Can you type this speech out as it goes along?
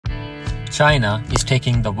China is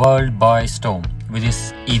taking the world by storm with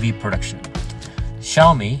its EV production.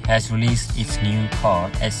 Xiaomi has released its new car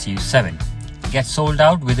SU7. It gets sold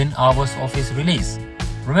out within hours of its release.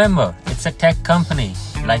 Remember, it's a tech company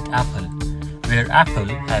like Apple. Where Apple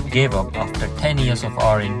have gave up after 10 years of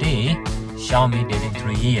R&D, Xiaomi did in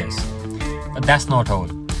 3 years. But that's not all.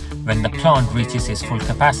 When the plant reaches its full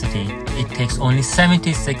capacity, it takes only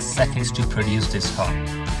 76 seconds to produce this car.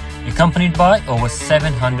 Accompanied by over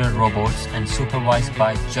 700 robots and supervised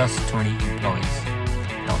by just 20 employees.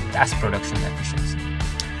 Now that's production efficiency.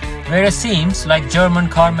 Where it seems like German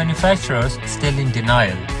car manufacturers still in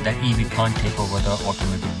denial that EV can't take over the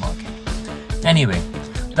automobile market. Anyway,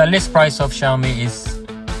 the list price of Xiaomi is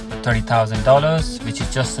 $30,000, which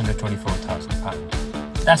is just under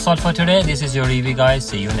 £24,000. That's all for today. This is your EV guy.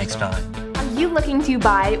 See you next time. Are you looking to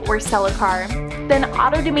buy or sell a car? Then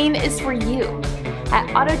AutoDomain is for you. At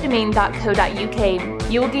autodomain.co.uk,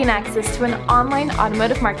 you will gain access to an online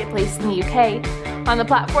automotive marketplace in the UK. On the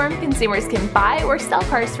platform, consumers can buy or sell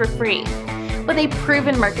cars for free. With a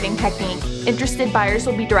proven marketing technique, interested buyers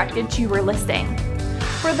will be directed to your listing.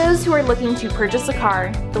 For those who are looking to purchase a car,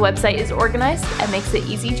 the website is organized and makes it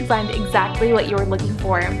easy to find exactly what you are looking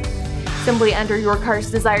for. Simply enter your car's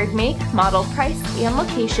desired make, model, price, and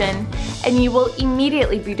location, and you will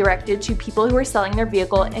immediately be directed to people who are selling their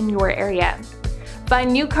vehicle in your area.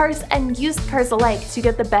 Find new cars and used cars alike to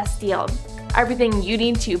get the best deal. Everything you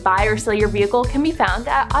need to buy or sell your vehicle can be found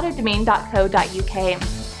at autodomain.co.uk.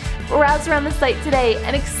 Browse around the site today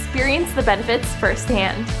and experience the benefits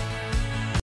firsthand.